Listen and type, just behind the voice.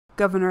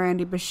Governor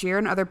Andy Beshear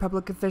and other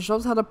public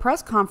officials held a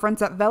press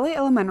conference at Valley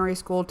Elementary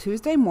School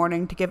Tuesday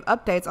morning to give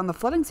updates on the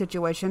flooding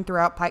situation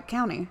throughout Pike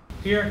County.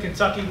 Here in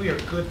Kentucky, we are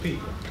good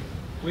people.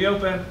 We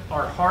open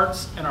our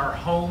hearts and our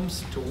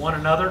homes to one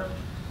another,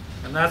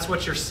 and that's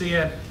what you're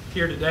seeing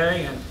here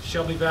today in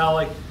Shelby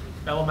Valley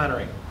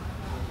Elementary.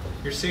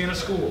 You're seeing a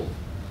school,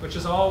 which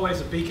is always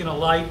a beacon of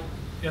light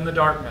in the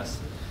darkness,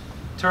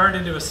 turned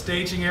into a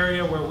staging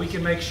area where we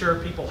can make sure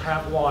people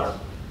have water,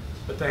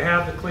 that they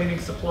have the cleaning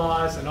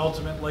supplies, and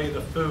ultimately the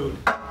food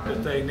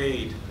that they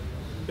need.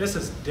 This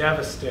has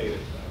devastated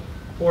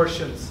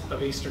portions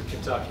of eastern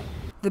Kentucky.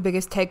 The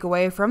biggest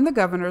takeaway from the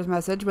governor's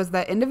message was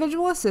that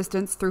individual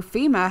assistance through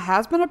FEMA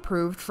has been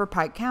approved for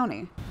Pike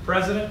County.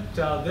 President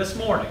this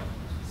morning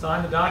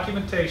signed the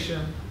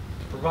documentation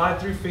to provide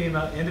through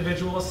FEMA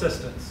individual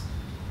assistance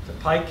to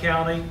Pike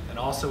County and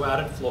also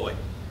added Floyd.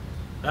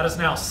 That is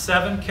now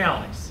 7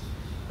 counties.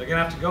 They're going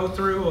to have to go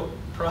through a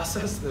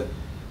process that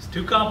is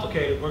too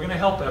complicated. We're going to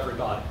help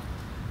everybody,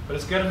 but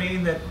it's going to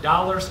mean that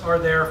dollars are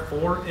there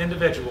for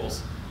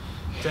individuals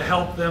to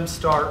help them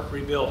start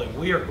rebuilding.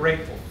 We are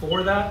grateful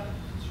for that.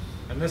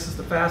 And this is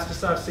the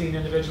fastest I've seen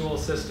individual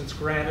assistance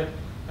granted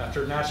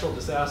after a natural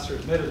disaster.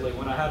 Admittedly,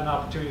 when I had an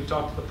opportunity to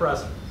talk to the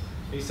president,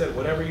 he said,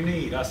 whatever you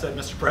need. I said,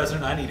 Mr.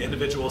 President, I need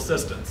individual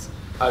assistance.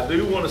 I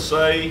do want to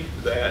say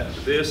that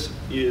this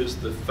is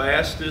the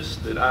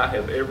fastest that I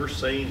have ever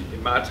seen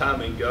in my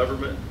time in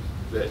government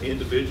that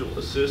individual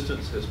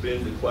assistance has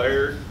been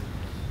declared.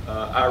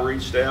 I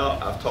reached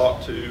out, I've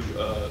talked to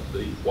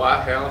the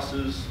White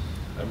House's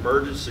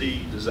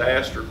emergency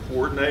disaster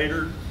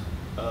coordinator.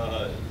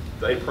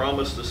 They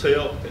promised us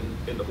help,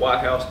 and the White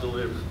House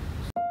delivered.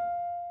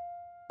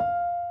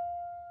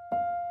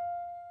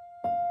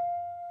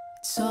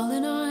 It's all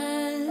in our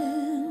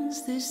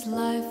hands, this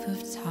life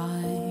of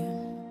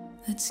time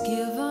that's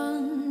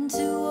given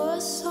to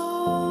us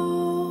all.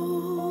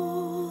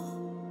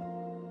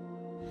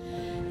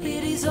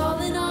 It is all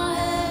in our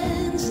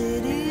hands,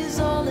 it is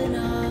all in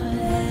our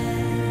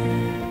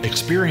hands.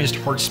 Experienced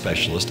heart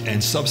specialists and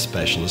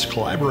subspecialists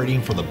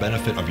collaborating for the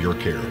benefit of your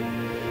care.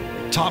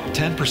 Top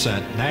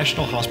 10%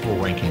 national hospital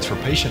rankings for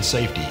patient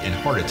safety in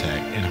heart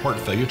attack and heart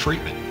failure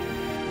treatment.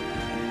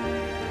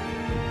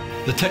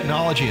 The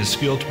technology and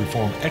skill to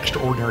perform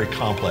extraordinary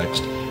complex,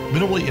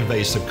 minimally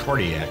invasive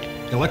cardiac,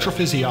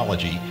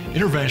 electrophysiology,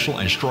 interventional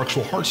and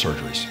structural heart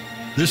surgeries.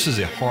 This is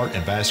the Heart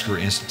and Vascular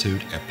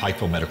Institute at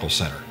Pikeville Medical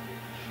Center.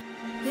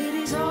 It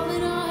is all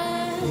in our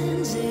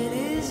hands, it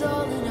is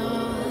all in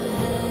our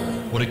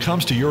hands. When it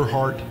comes to your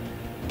heart,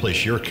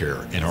 place your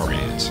care in our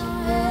hands.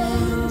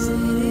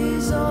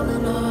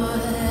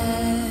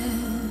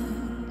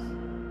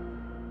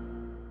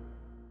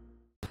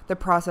 The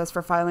process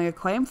for filing a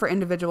claim for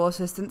individual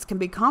assistance can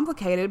be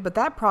complicated, but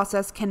that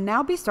process can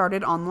now be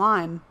started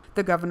online.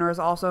 The governor is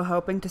also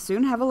hoping to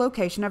soon have a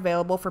location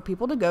available for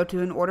people to go to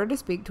in order to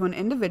speak to an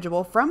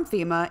individual from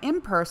FEMA in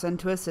person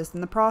to assist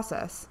in the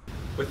process.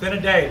 Within a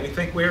day, we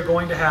think we are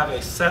going to have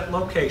a set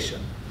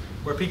location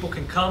where people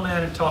can come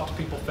in and talk to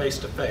people face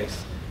to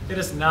face. It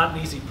is not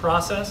an easy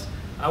process.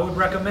 I would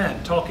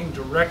recommend talking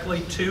directly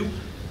to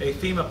a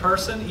FEMA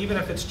person, even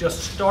if it's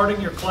just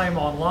starting your claim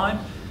online.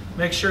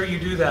 Make sure you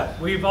do that.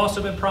 We've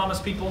also been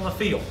promised people in the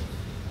field.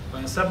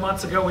 7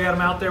 months ago, we had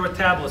them out there with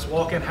tablets,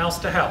 walking house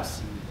to house,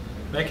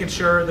 making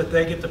sure that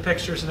they get the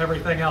pictures and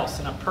everything else.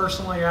 And I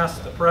personally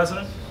asked the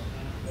president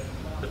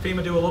that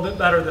FEMA do a little bit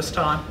better this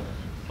time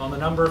on the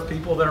number of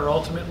people that are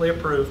ultimately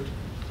approved.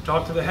 I've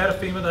talked to the head of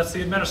FEMA, that's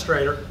the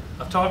administrator.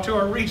 I've talked to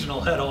our regional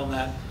head on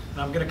that,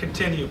 and I'm going to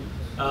continue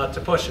to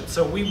push it.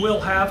 So we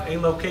will have a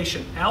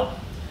location out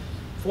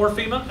for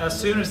FEMA as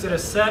soon as it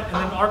is set, and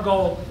then our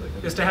goal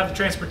is to have the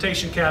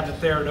transportation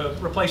cabinet there to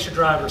replace your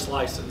driver's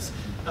license,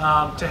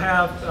 to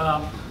have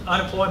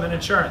unemployment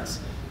insurance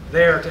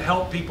there to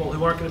help people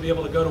who aren't going to be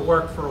able to go to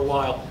work for a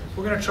while.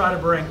 We're going to try to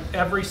bring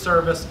every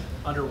service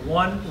under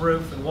one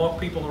roof and walk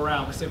people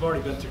around because they've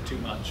already been through too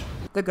much.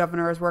 The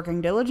governor is working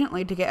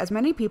diligently to get as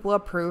many people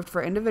approved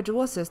for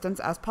individual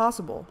assistance as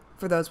possible.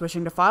 For those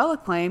wishing to file a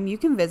claim, you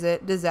can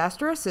visit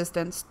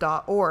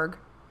disasterassistance.org.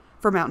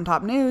 For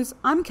Mountaintop News,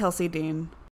 I'm Kelsey Dean.